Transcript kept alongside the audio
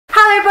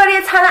everybody,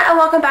 it's Hannah and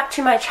welcome back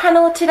to my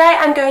channel. Today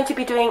I'm going to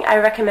be doing a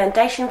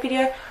recommendation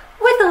video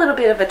with a little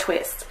bit of a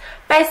twist.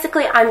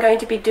 Basically, I'm going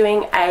to be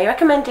doing a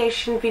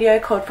recommendation video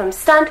called From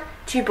Stunt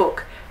to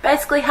Book.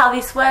 Basically how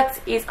this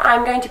works is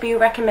I'm going to be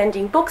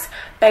recommending books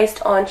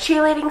based on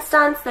cheerleading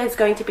stunts. There's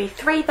going to be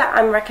 3 that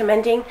I'm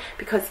recommending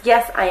because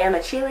yes, I am a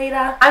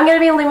cheerleader. I'm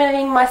going to be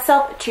limiting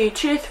myself to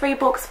 2 to 3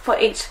 books for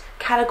each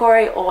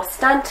category or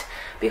stunt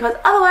because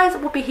otherwise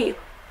we'll be here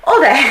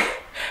all day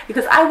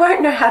because I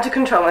won't know how to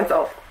control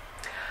myself.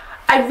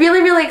 I'm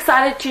really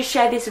excited to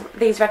share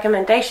these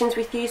recommendations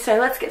with you, so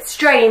let's get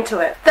straight into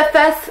it. The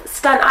first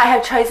stunt I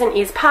have chosen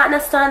is partner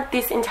stunt.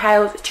 This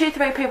entails 2 to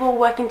 3 people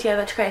working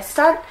together to create a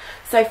stunt.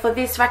 So for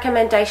this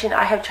recommendation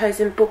I have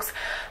chosen books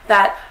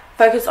that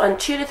focus on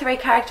 2 to 3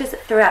 characters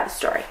throughout the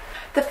story.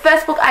 The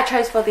first book I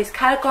chose for this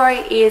category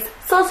is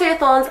Sorcery,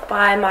 Thorns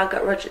by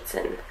Magaret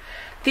Rogertson.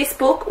 This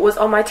book was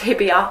on my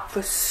TBR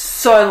for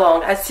so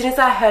long. As soon as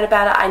I heard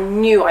about it, I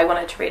knew I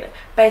wanted to read it.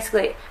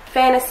 Basically,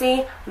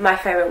 fantasy, my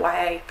favourite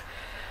YA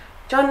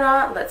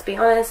genre, let's be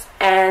honest,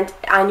 and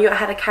I knew it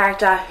had a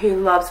character who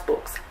loves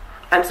books.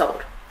 I'm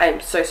sold.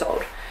 I'm so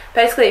sold.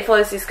 Basically, it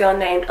follows this girl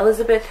named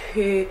Elizabeth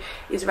who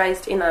is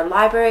raised in a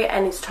library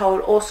and is told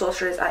all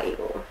sorcerers are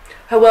evil.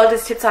 Her world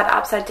is tipped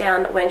upside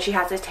down when she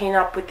has to team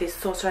up with this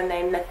sorcerer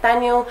named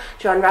Nathaniel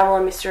to unravel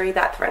a mystery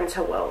that threatens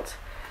her world.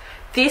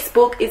 This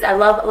book is a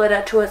love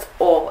letter to us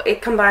all.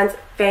 It combines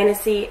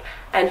fantasy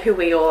and who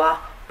we all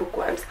are,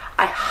 bookworms.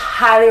 I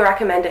highly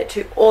recommend it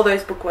to all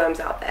those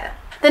bookworms out there.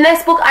 The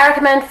next book I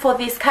recommend for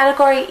this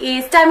category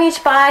is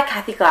Damaged by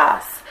Cathy.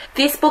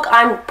 This book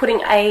I'm putting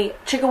a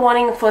trigger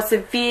warning for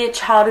severe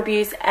child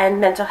abuse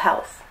and mental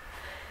health.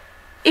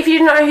 If you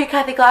don't know who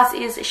Cathy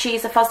is,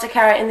 she's a foster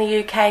carer in the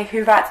UK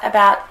who writes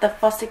about the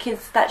foster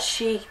kids that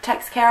she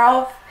takes care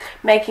of,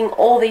 making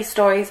all these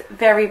stories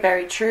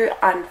very true,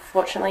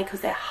 unfortunately,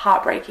 because they're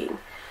heartbreaking.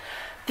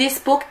 This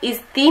book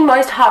is the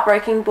most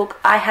heartbreaking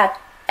book I have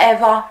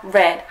ever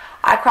read.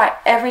 I cry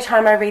every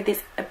time I read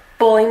this,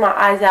 bawling my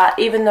eyes out,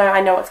 even though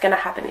I know what's going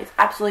to happen. It's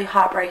absolutely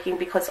heartbreaking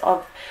because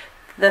of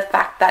the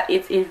fact that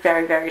it is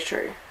very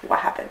true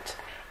what happened.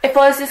 It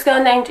follows this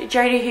girl named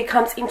Jodie who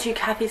comes into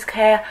Cathy's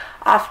care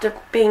after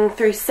being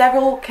through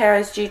several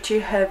carers due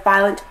to her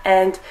violent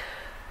and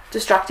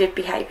destructive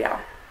behaviour.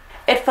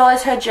 It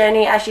follows her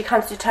journey as she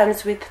comes to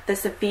terms with the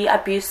severe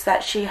abuse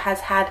that she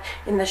has had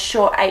in the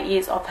short 8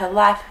 years of her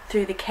life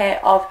through the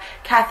care of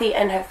Cathy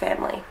and her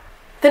family.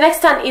 The next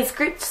stunt is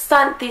group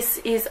stunt. This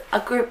is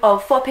a group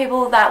of 4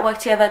 people that work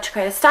together to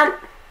create a stunt.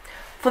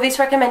 For this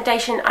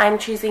recommendation, I'm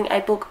choosing a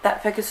book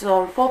that focuses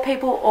on 4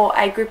 people or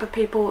a group of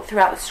people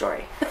throughout the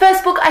story. The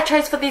first book I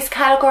chose for this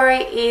category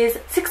is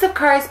Six of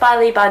Crows by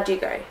Leigh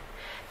Bardugo.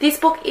 This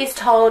book is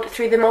told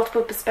through the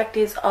multiple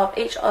perspectives of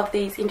each of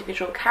these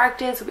individual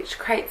characters, which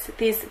creates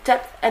this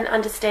depth and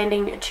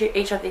understanding to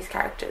each of these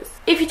characters.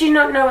 If you do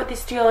not know what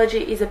this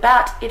duology is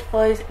about, it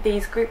follows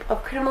these group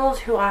of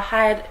criminals who are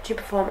hired to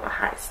perform a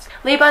heist.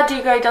 Leigh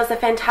Bardugo does a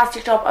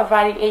fantastic job of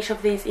writing each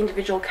of these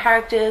individual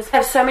characters. They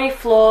have so many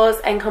flaws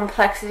and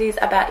complexities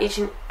about each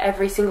and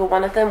every single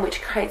one of them,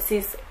 which creates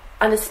this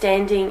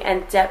understanding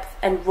and depth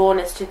and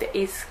rawness to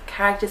these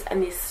characters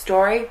and this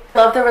story. I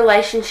love the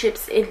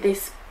relationships in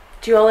this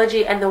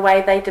duology and the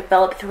way they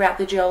develop throughout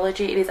the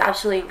duology. It is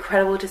absolutely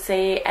incredible to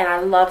see, and I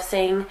love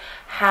seeing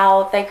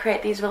how they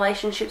create these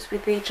relationships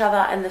with each other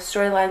and the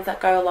storylines that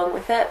go along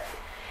with it.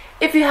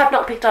 If you have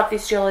not picked up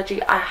this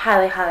duology, I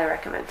highly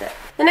recommend it.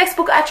 The next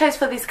book I chose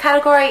for this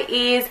category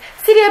is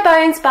City of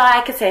Bones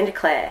by Cassandra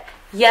Clare.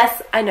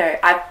 Yes, I know,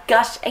 I've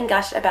gushed and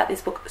gushed about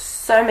this book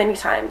so many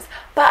times,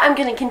 but I'm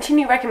going to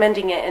continue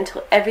recommending it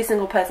until every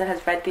single person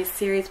has read this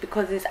series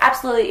because it's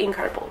absolutely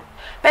incredible.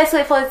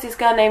 Basically, it follows this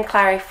girl named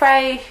Clare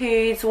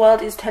whose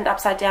world is turned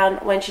upside down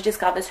when she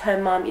discovers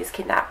her mum is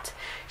kidnapped.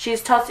 She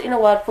is tossed in a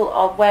world full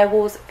of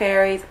werewolves,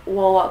 fairies,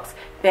 warlocks,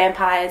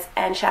 vampires,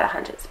 and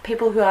shadowhunters,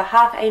 people who are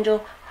half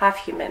angel,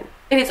 half human.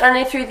 It is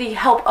only through the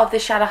help of the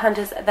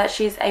shadowhunters that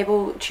she is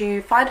able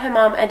to find her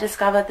mum and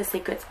discover the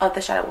secrets of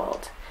the shadow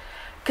world.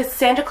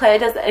 Cassandra Clare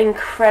does an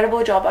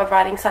incredible job of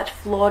writing such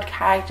flawed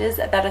characters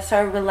that are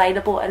so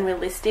relatable and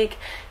realistic.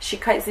 She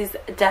creates this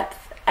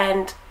depth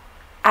and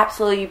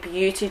absolutely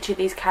beauty to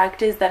these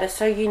characters that are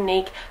so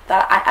unique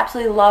that I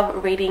absolutely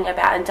love reading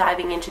about and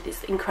diving into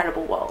this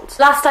incredible world.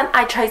 Last stunt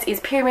I chose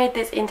is Pyramid.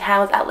 This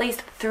entails at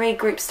least 3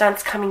 group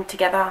stunts coming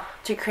together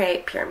to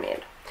create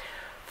Pyramid.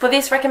 For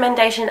this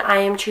recommendation, I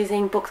am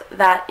choosing books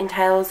that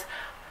entails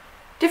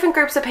different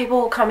groups of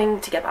people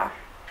coming together.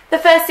 The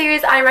first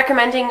series I'm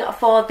recommending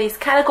for this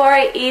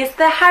category is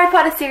the Harry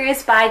Potter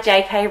series by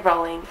J.K.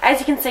 Rowling. As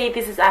you can see,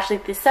 this is actually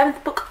the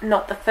 7th book,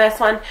 not the first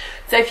one.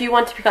 So if you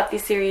want to pick up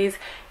this series,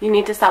 you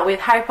need to start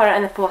with Harry Potter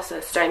and the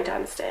Philosopher's Stone to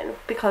understand,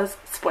 because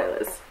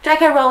spoilers.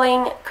 J.K.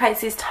 Rowling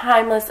creates this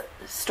timeless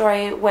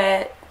story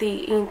where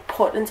the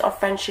importance of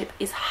friendship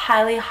is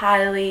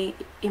highly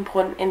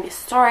important in this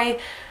story.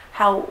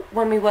 How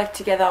when we work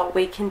together,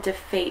 we can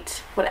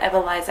defeat whatever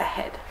lies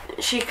ahead.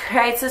 She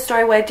creates a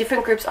story where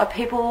different groups of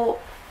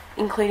people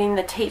including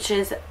the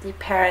teachers, the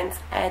parents,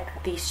 and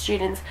the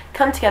students,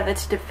 come together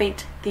to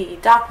defeat the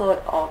Dark Lord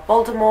of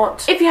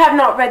Voldemort. If you have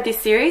not read this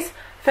series,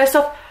 first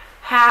off,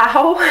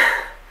 how?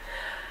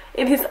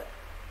 It is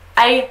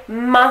a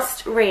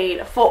must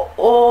read for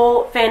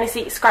all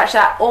fantasy, scratch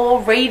that, all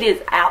readers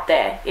out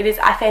there. It is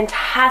a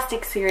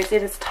fantastic series.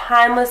 It is a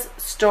timeless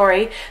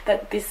story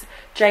that this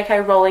J.K.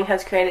 Rowling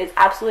has created. It's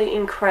absolutely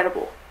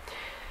incredible.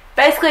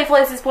 Basically, it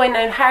follows this boy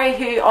named Harry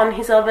who on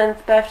his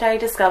 11th birthday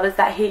discovers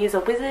that he is a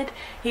wizard.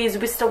 He is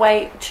whisked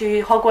away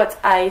to Hogwarts,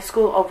 a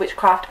school of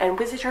witchcraft and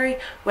wizardry,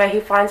 where he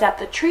finds out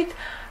the truth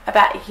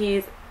about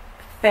his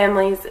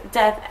family's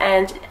death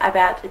and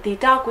about the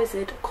dark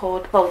wizard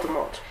called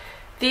Voldemort.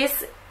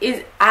 This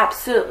is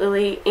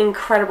absolutely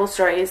incredible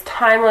story. It is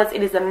timeless.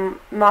 It is a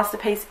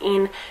masterpiece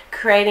in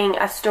creating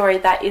a story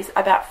that is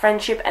about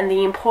friendship and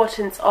the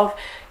importance of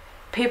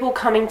people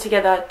coming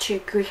together to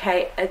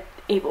create an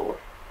evil,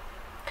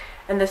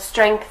 and the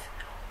strength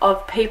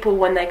of people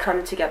when they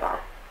come together.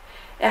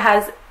 It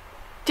has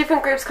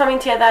different groups coming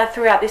together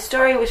throughout this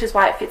story, which is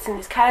why it fits in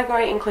this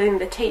category, including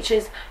the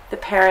teachers, the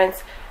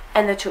parents,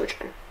 and the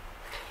children.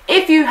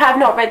 If you have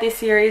not read this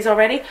series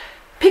already,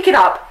 pick it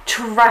up.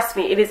 Trust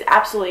me, it is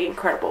absolutely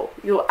incredible.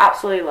 You'll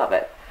absolutely love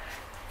it.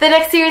 The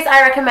next series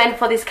I recommend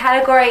for this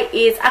category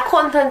is A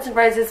Court of Thorns and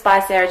Roses by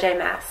Sarah J.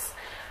 Maas.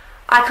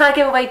 I can't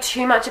give away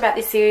too much about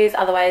this series,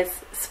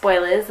 otherwise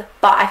spoilers,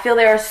 but I feel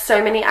there are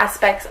so many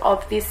aspects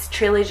of this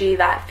trilogy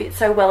that fit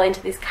so well into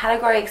this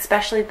category,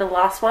 especially the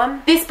last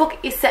one. This book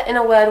is set in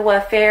a world where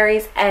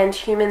fairies and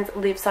humans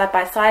live side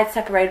by side,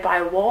 separated by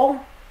a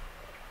wall.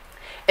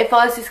 It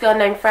follows this girl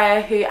named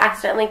Freya who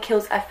accidentally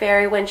kills a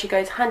fairy when she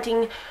goes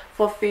hunting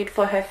for food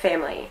for her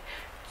family.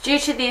 Due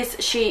to this,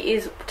 she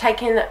is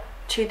taken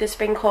to the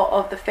Spring Court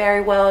of the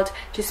fairy world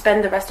to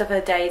spend the rest of her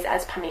days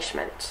as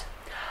punishment.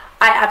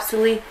 I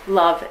absolutely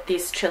love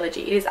this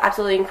trilogy. It is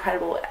absolutely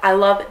incredible. I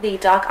love the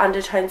dark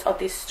undertones of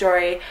this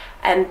story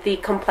and the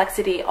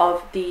complexity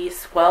of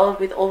this world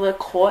with all the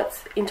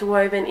courts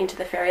interwoven into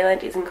the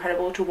fairyland is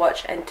incredible to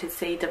watch and to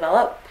see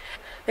develop.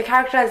 The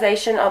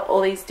characterization of all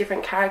these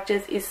different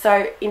characters is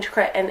so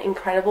intricate and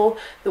incredible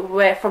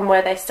that from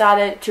where they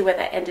started to where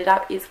they ended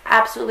up is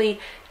absolutely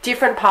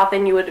different path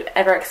than you would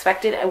ever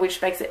expected, and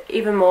which makes it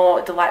even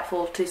more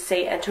delightful to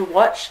see and to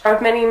watch. There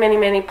are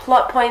many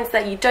plot points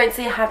that you don't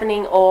see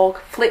happening, or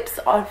flips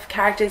of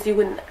characters you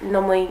wouldn't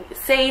normally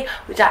see,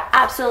 which I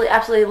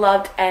absolutely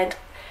loved, and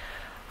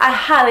I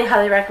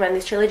highly recommend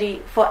this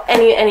trilogy for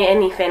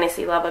any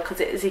fantasy lover, because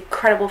it is an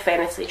incredible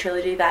fantasy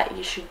trilogy that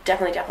you should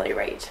definitely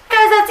read.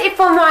 Guys, that's it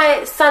for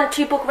my Stunt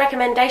 2 book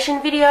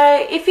recommendation video.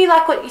 If you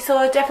like what you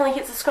saw, definitely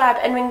hit subscribe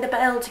and ring the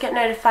bell to get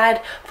notified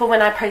for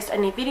when I post a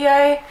new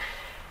video.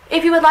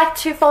 If you would like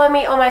to follow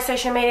me on my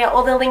social media,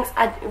 all the links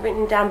are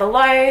written down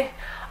below.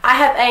 I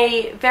have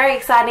a very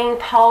exciting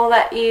poll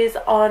that is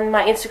on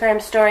my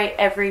Instagram story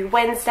every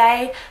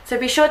Wednesday, so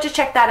be sure to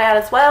check that out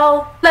as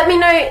well. Let me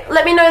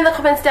know in the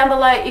comments down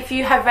below if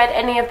you have read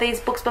any of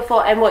these books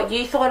before and what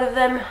you thought of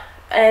them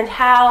and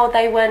how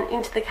they went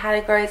into the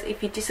categories,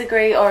 if you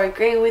disagree or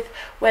agree with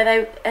where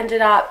they ended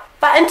up.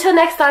 But until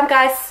next time,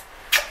 guys,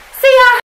 see ya!